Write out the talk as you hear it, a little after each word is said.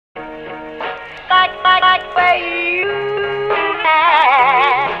way you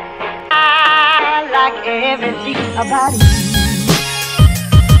act. I like everything about you.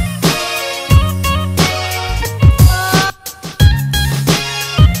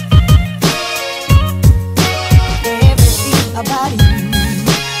 Everything about you.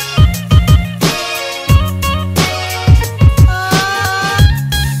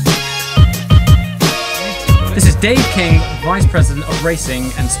 This is Dave King, Vice President of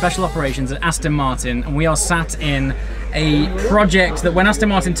Racing and Special Operations at Aston Martin, and we are sat in a project that when Aston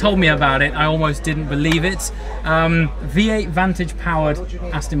Martin told me about it, I almost didn't believe it. V8 Vantage powered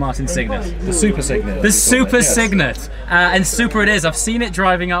Aston Martin Cygnet. The Super Cygnet. The Super yes. Cygnet. And super it is. I've seen it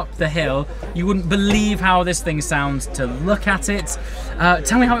driving up the hill. You wouldn't believe how this thing sounds to look at it.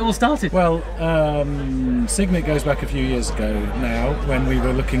 Tell me how it all started. Well, Cygnet goes back a few years ago now when we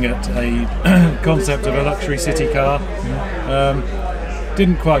were looking at a concept of a luxury city car.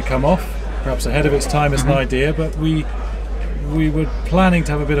 Didn't quite come off, perhaps ahead of its time as an idea, but we were planning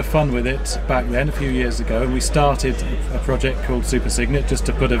to have a bit of fun with it back then, a few years ago, and we started a project called Super Cygnet just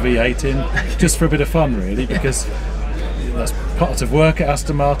to put a V8 in, just for a bit of fun really, because that's part of work at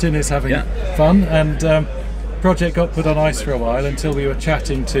Aston Martin, is having fun, and project got put on ice for a while until we were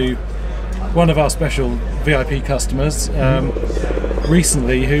chatting to one of our special VIP customers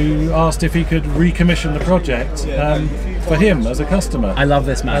recently, who asked if he could recommission the project for him as a customer. I love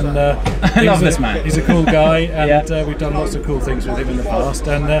this man. And, I love this man. He's a cool guy, and we've done lots of cool things with him in the past.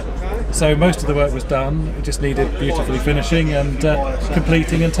 And so most of the work was done. It just needed beautifully finishing and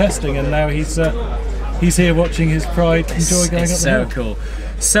completing and testing. And now he's here watching his pride enjoy going up the hill. So cool.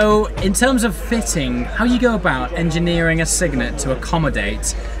 So in terms of fitting, how you go about engineering a Cygnet to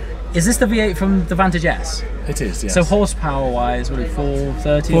accommodate, is this the V8 from the Vantage S? It is, yes. So horsepower-wise, what are we,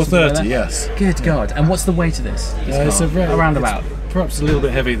 430? 430, like yes. Good God. And what's the weight of this? It's around about. Perhaps a little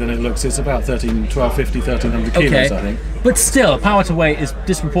bit heavier than it looks. It's about 1300 kilos, I think. But still, power to weight is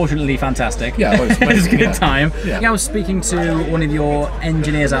disproportionately fantastic. Yeah, well, it's a good time. Yeah. I was speaking to one of your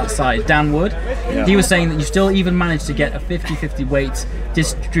engineers outside, Dan Wood. Yeah. He was saying that you still even managed to get a 50-50 weight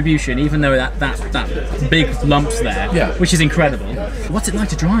distribution, even though that big lump's there, which is incredible. Yeah. What's it like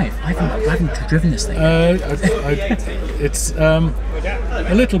to drive? I haven't driven this thing. It's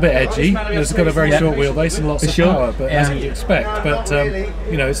a little bit edgy. It's got a very short wheelbase and lots of power, but as you'd expect. But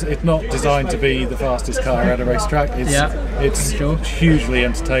you know, it's not designed to be the fastest car at a racetrack. It's hugely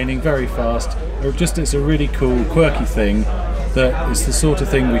entertaining, very fast. It's a really cool, quirky thing that is the sort of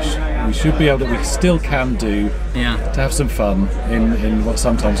thing we should be able to, we still can do to have some fun in what's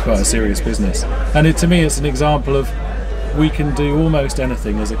sometimes quite a serious business. And to me, it's an example of we can do almost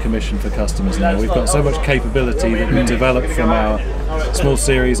anything as a commission for customers now. We've got so much capability that we develop from our small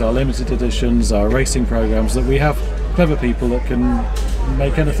series, our limited editions, our racing programs, that we have clever people that can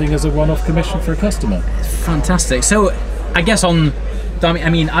make anything as a one-off commission for a customer. Fantastic. So I guess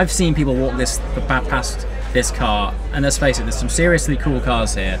I've seen people walk past this car, and let's face it, there's some seriously cool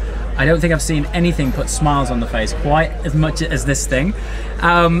cars here. I don't think I've seen anything put smiles on the face quite as much as this thing.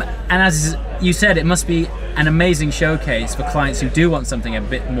 And as you said, it must be an amazing showcase for clients who do want something a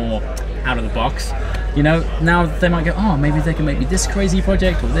bit more out of the box. You know, now they might go, oh, maybe they can make me this crazy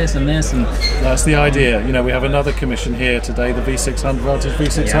project or this and this, and that's the idea. You know, we have another commission here today, the V600, Vantage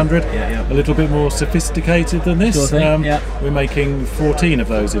V600, a little bit more sophisticated than this. Sure thing, We're making 14 of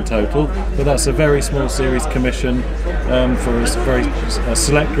those in total, but that's a very small series commission for a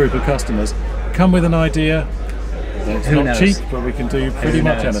select group of customers. Come with an idea. It's not cheap, but we can do pretty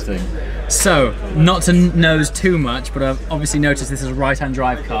much anything. So, not to nose too much, but I've obviously noticed this is a right-hand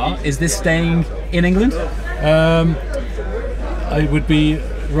drive car. Is this staying in England? I would be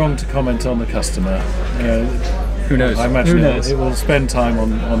wrong to comment on the customer. Who knows? I imagine it will spend time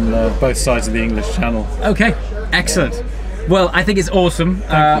on both sides of the English Channel. Okay, excellent. Well, I think it's awesome.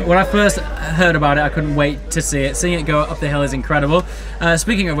 When I first heard about it, I couldn't wait to see it. Seeing it go up the hill is incredible.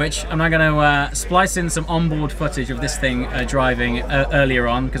 Speaking of which, I'm now going to splice in some onboard footage of this thing driving earlier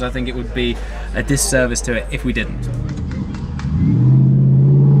on, because I think it would be a disservice to it if we didn't.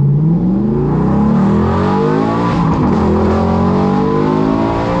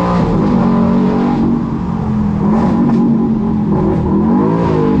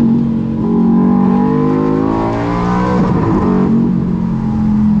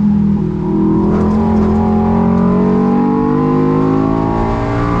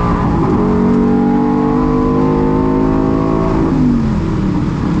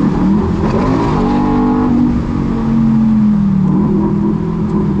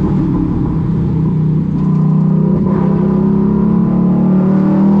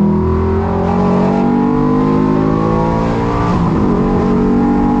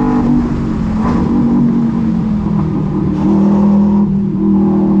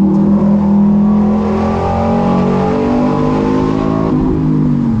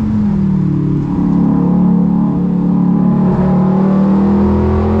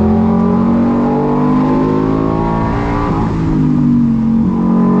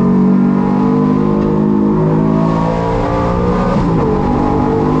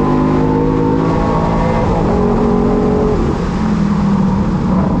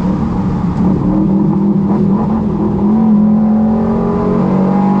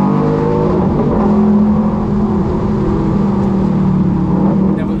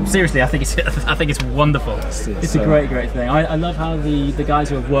 seriously, I think it's wonderful. It's a great thing. I love how the guys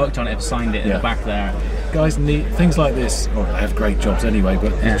who have worked on it have signed it in the back there. Guys need things like this, or they have great jobs anyway,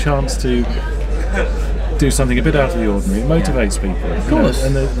 but the chance to do something a bit out of the ordinary, it motivates people. Of course.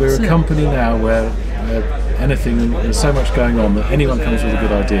 And we're a company now where there's so much going on that anyone comes with a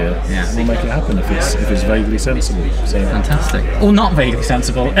good idea, we'll make it happen if it's vaguely sensible. So fantastic. Or not vaguely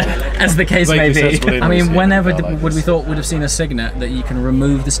sensible, as the case may be. I mean, whenever would have seen a Cygnet that you can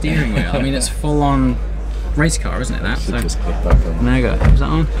remove the steering wheel? I mean, it's full on race car, isn't it? That. So, just click back on. There you go. Is that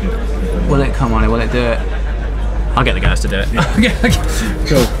on? Yeah. Will it come on? Will it do it? I'll get the guys to do it. Yeah.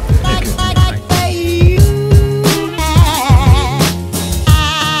 Cool.